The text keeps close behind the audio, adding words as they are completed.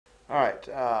All right,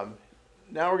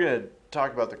 now we're going to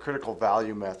talk about the critical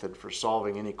value method for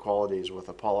solving inequalities with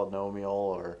a polynomial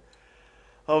or,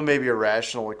 maybe a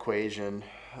rational equation.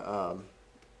 Um,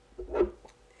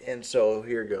 and so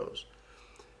here goes.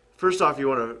 First off, you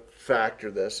want to factor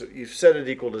this. You've set it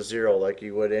equal to 0 like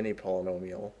you would any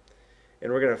polynomial.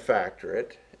 And we're going to factor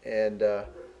it. And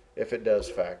if it does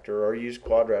factor, or use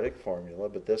quadratic formula,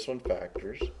 but this one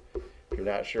factors. If you're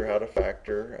not sure how to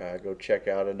factor, go check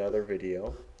out another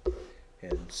video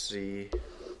and see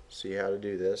how to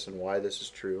do this and why this is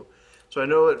true. So I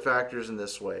know it factors in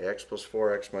this way, x plus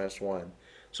 4, x minus 1.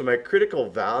 So my critical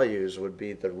values would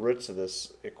be the roots of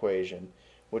this equation,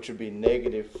 which would be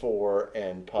negative 4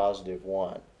 and positive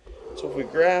 1. So if we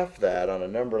graph that on a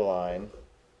number line,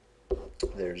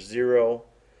 there's 0,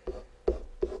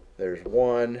 there's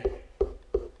 1,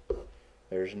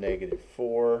 there's negative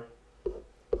 4.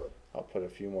 I'll put a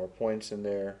few more points in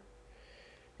there.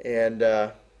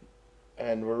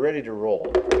 And we're ready to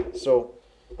roll. So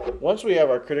once we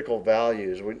have our critical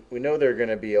values, we know they're going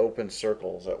to be open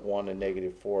circles at 1 and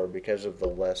negative 4 because of the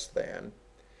less than.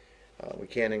 We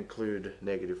can't include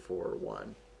negative 4 or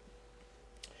 1.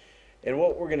 And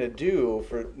what we're going to do,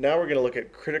 now we're going to look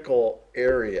at critical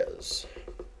areas.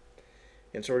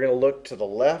 And so we're going to look to the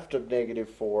left of negative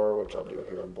 4, which I'll do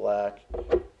here in black. We're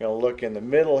going to look in the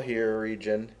middle here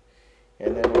region,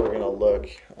 and then we're going to look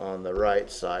on the right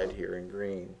side here in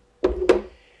green.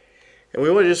 And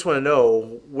we just want to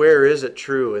know, where is it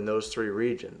true in those three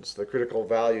regions? The critical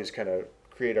values kind of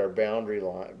create our boundary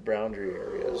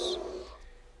areas.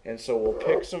 And so we'll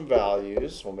pick some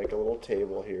values. We'll make a little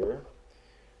table here.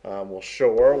 We'll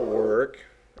show our work,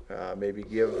 maybe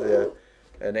give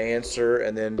an answer,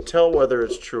 and then tell whether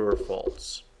it's true or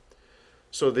false.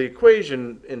 So the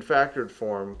equation in factored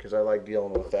form, because I like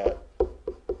dealing with that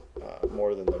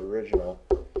more than the original,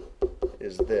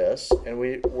 is this. And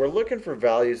we're looking for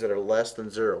values that are less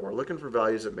than 0. We're looking for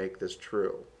values that make this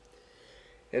true.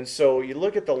 And so you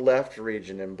look at the left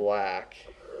region in black,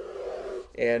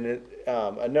 and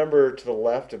a number to the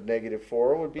left of negative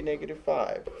 4 would be negative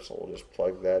 5. So we'll just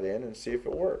plug that in and see if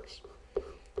it works.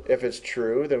 If it's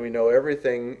true, then we know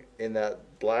everything in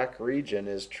that black region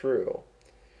is true.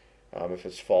 If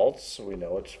it's false, we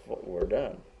know we're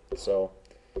done. So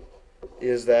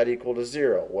is that equal to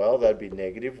 0? Well, that'd be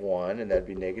negative 1, and that'd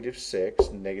be negative 6.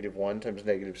 And negative 1 times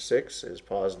negative 6 is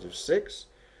positive 6,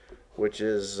 which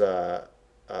is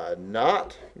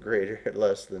not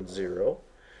less than 0.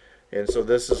 And so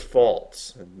this is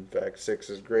false. In fact, 6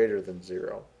 is greater than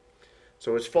 0.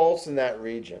 So it's false in that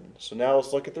region. So now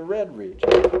let's look at the red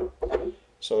region.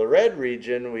 So the red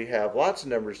region, we have lots of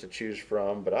numbers to choose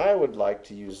from, but I would like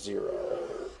to use 0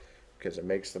 because it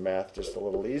makes the math just a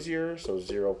little easier. So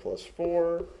 0 plus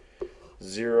 4,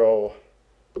 0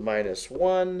 minus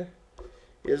 1,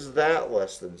 is that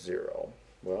less than 0?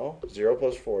 Well, 0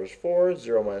 plus 4 is 4,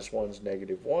 0 minus 1 is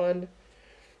negative 1.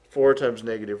 4 times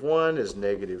negative 1 is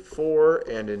negative 4,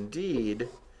 and indeed,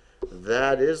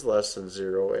 that is less than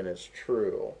 0, and it's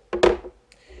true.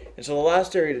 And so the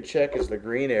last area to check is the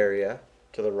green area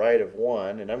to the right of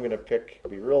 1, and I'm going to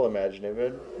be real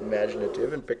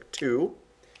imaginative and pick 2.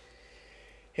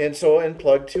 And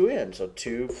plug 2 in. So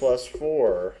 2 plus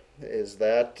 4, is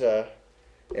that,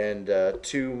 and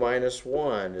 2 minus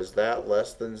 1, is that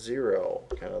less than 0?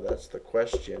 Kind of that's the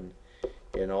question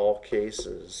in all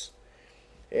cases.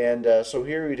 And so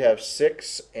here we'd have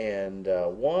 6 and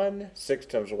 1. 6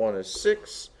 times 1 is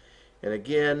 6. And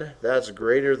again, that's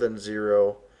greater than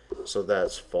 0, so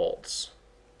that's false.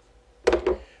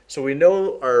 So we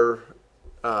know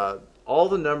all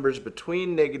the numbers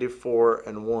between negative 4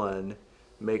 and 1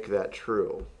 make that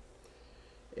true.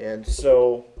 And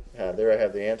so there I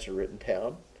have the answer written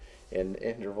down in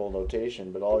interval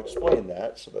notation, but I'll explain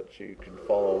that so that you can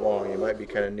follow along. You might be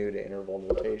kind of new to interval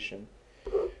notation.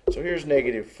 So here's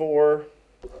negative 4,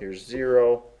 here's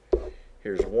 0,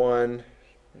 here's 1,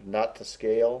 not to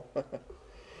scale. So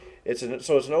it's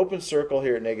an open circle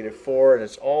here at negative 4, and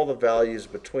it's all the values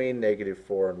between negative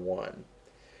 4 and 1.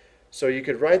 So you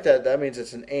could write that means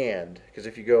it's an and, because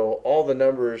if you go all the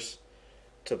numbers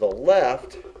to the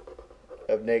left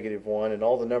of negative 1 and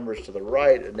all the numbers to the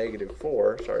right of negative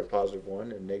 4, positive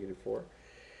 1 and negative 4,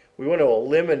 we want to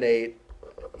eliminate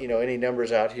any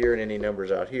numbers out here and any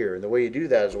numbers out here. And the way you do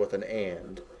that is with an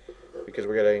and, because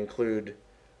we're going to include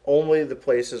only the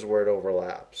places where it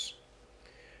overlaps.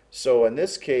 So in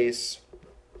this case,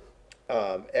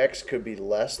 x could be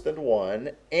less than 1,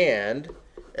 and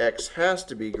x has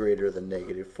to be greater than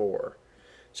negative 4.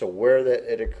 So where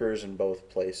it occurs in both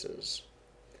places.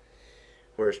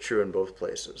 Where it's true in both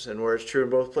places. And where it's true in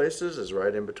both places is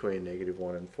right in between negative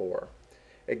 1 and 4.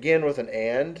 Again, with an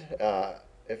and,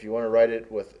 if you want to write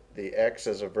it with the x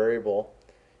as a variable,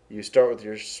 you start with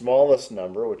your smallest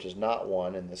number, which is not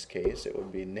 1 in this case. It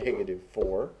would be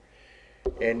 -4.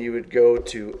 And you would go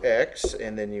to x,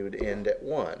 and then you would end at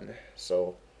 1.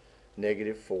 So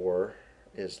 -4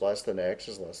 is less than x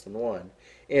is less than 1.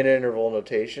 In interval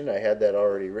notation, I had that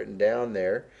already written down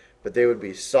there, but they would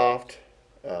be soft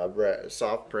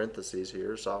parentheses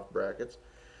here, soft brackets.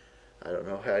 I don't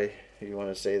know how you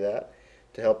want to say that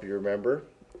to help you remember.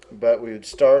 But we would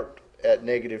start at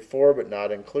 -4 but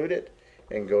not include it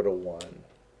and go to 1.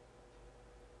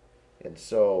 And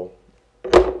so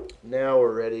now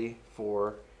we're ready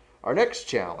for our next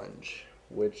challenge,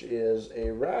 which is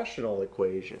a rational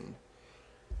equation.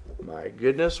 My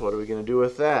goodness, what are we going to do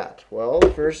with that? Well,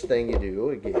 the first thing you do,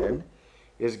 again,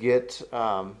 is get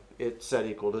it set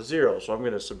equal to 0. So I'm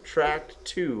going to subtract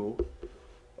 2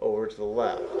 over to the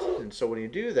left. And so when you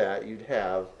do that, you'd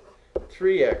have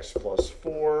 3x plus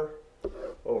 4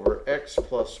 over x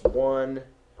plus 1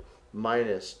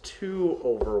 minus 2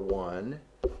 over 1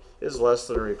 is less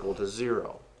than or equal to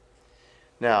 0.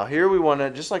 Now here we want to,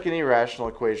 just like any rational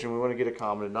equation, we want to get a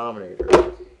common denominator.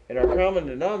 And our common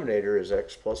denominator is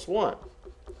x plus 1.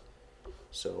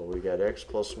 So we got x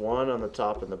plus 1 on the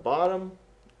top and the bottom.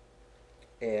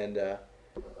 And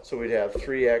so we'd have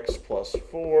 3x plus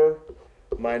 4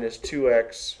 minus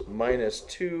 2x minus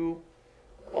 2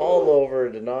 all over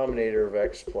a denominator of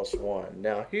x plus 1.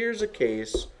 Now here's a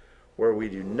case where we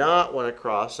do not want to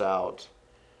cross out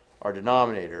our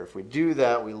denominator. If we do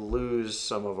that, we lose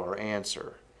some of our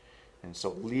answer. And so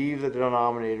leave the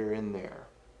denominator in there,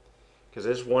 because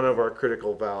it's one of our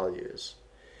critical values.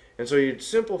 And so you'd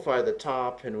simplify the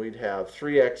top, and we'd have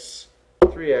 3x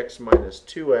minus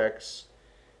 2x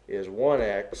is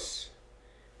 1x,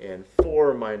 and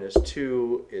 4 minus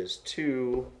 2 is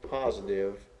 2,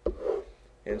 positive.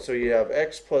 And so you have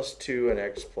x plus 2 and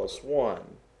x plus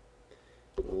 1,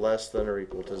 less than or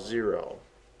equal to 0.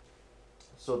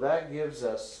 So that gives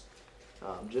us,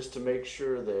 just to make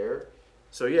sure there,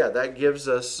 so yeah, that gives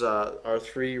us our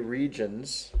 3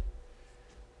 regions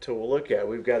to look at.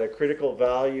 We've got a critical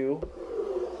value.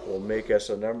 We'll make us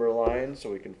a number line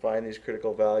so we can find these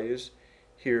critical values.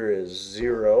 Here is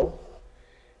 0.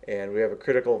 And we have a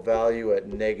critical value at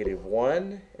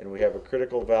 -1. And we have a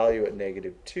critical value at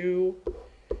 -2.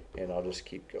 And I'll just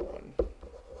keep going.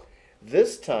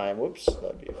 This time, whoops,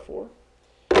 that'd be a 4.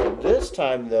 This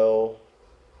time, though,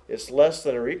 it's less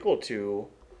than or equal to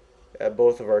at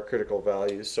both of our critical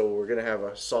values, so we're going to have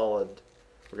a solid,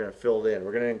 we're going to fill it in.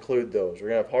 We're going to include those. We're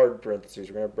going to have hard parentheses.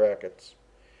 We're going to have brackets.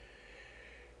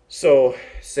 So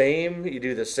you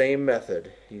do the same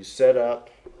method. You set up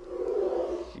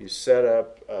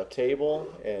a table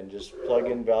and just plug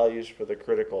in values for the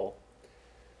critical.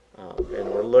 And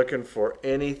we're looking for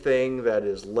anything that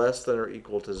is less than or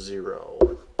equal to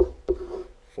 0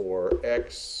 for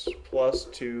x plus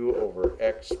 2 over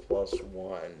x plus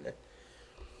 1.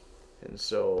 And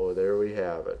so there we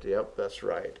have it. Yep, that's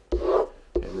right.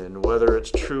 And then whether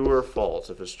it's true or false.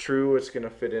 If it's true, it's going to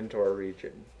fit into our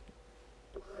region.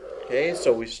 Okay,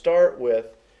 so we start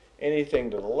with anything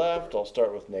to the left. I'll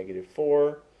start with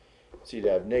 -4. So you'd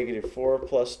have -4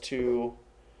 plus 2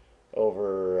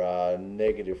 over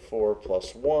 -4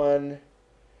 plus 1,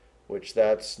 which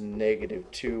that's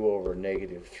 -2 over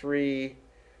 -3,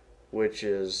 which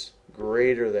is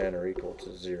greater than or equal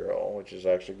to 0, which is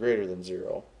actually greater than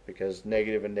 0, because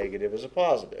negative and negative is a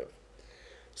positive.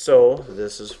 So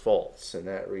this is false in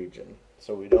that region.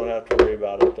 So we don't have to worry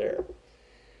about it there.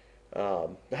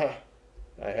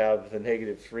 I have the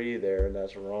 -3 there, and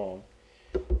that's wrong.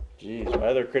 Geez, my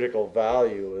other critical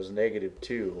value was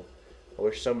 -2. I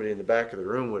wish somebody in the back of the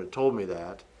room would have told me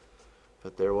that,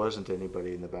 but there wasn't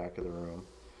anybody in the back of the room.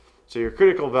 So your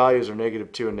critical values are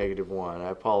 -2 and -1. I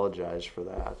apologize for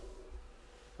that.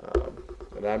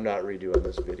 And I'm not redoing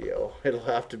this video. It'll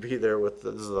have to be there with,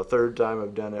 this is the 3rd time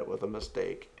I've done it with a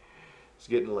mistake. It's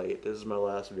getting late. This is my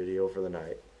last video for the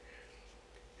night.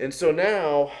 And so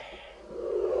now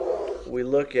we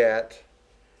look at,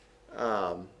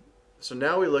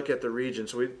 the region.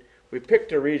 So we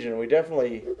picked a region. We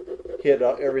definitely hit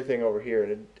everything over here,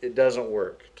 and it doesn't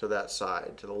work to that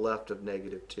side, to the left of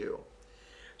 -2.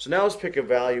 So now let's pick a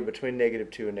value between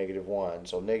 -2 and -1.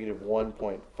 So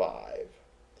 -1.5.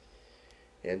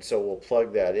 And so we'll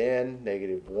plug that in.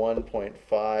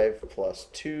 -1.5 plus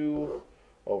 2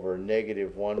 over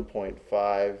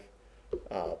 -1.5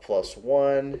 plus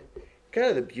 1. Kind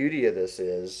of the beauty of this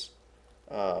is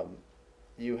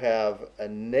you have a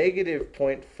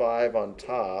 -0.5 on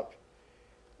top,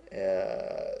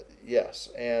 yes,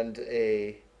 and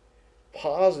a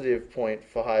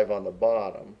 +0.5 on the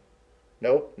bottom.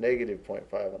 Nope, negative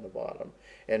 0.5 on the bottom.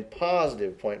 And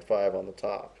positive 0.5 on the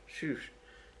top. Shoosh,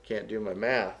 can't do my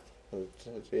math.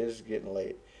 It is getting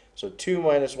late. So 2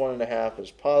 minus 1.5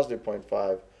 is positive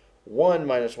 0.5. 1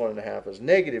 minus 1.5 is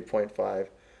negative 0.5.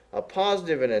 A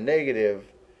positive and a negative,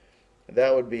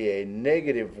 that would be a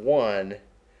negative 1,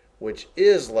 which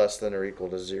is less than or equal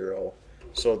to 0.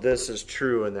 So this is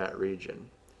true in that region.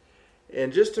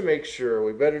 And just to make sure,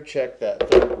 we better check that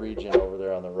third region over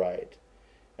there on the right.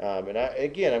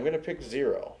 Again, I'm going to pick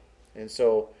 0. And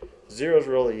so 0 is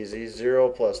real easy. 0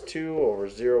 plus 2 over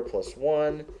 0 plus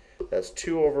 1. That's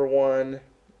 2 over 1.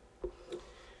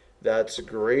 That's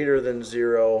greater than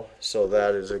 0, so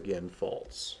that is again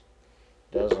false.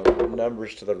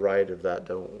 Numbers to the right of that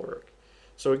don't work.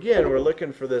 So again, we're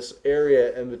looking for this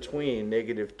area in between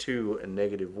negative 2 and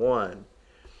negative 1.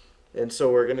 And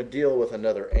so we're going to deal with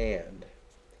another and.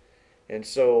 And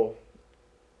so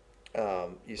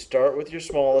you start with your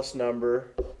smallest number,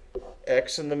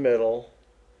 x in the middle,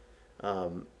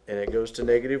 and it goes to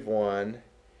negative 1,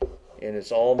 and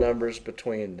it's all numbers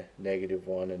between negative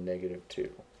 1 and negative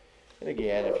 2. And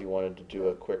again, if you wanted to do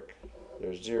a quick,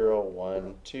 there's 0,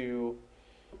 1, 2,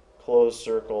 closed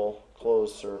circle,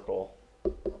 closed circle.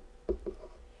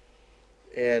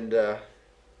 And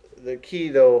the key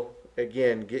though,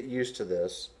 again, get used to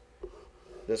this.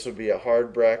 This would be a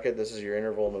hard bracket. This is your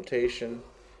interval notation,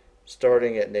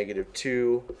 starting at negative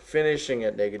 2, finishing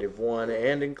at negative 1,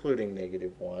 and including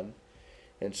negative 1.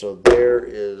 And so there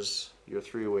is your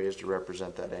 3 ways to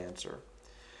represent that answer.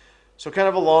 So kind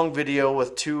of a long video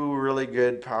with 2 really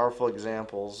good, powerful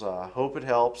examples. Hope it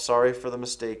helps. Sorry for the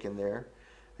mistake in there.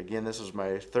 Again, this was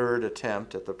my 3rd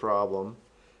attempt at the problem,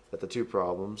 at the 2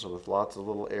 problems, with lots of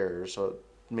little errors. So it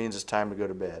means it's time to go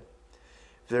to bed.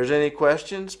 If there's any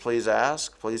questions, please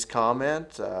ask. Please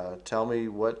comment. Tell me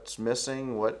what's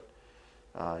missing, what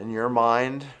in your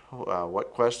mind,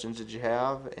 what questions did you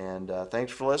have. And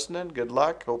thanks for listening. Good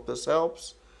luck. Hope this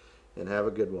helps. And have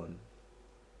a good one.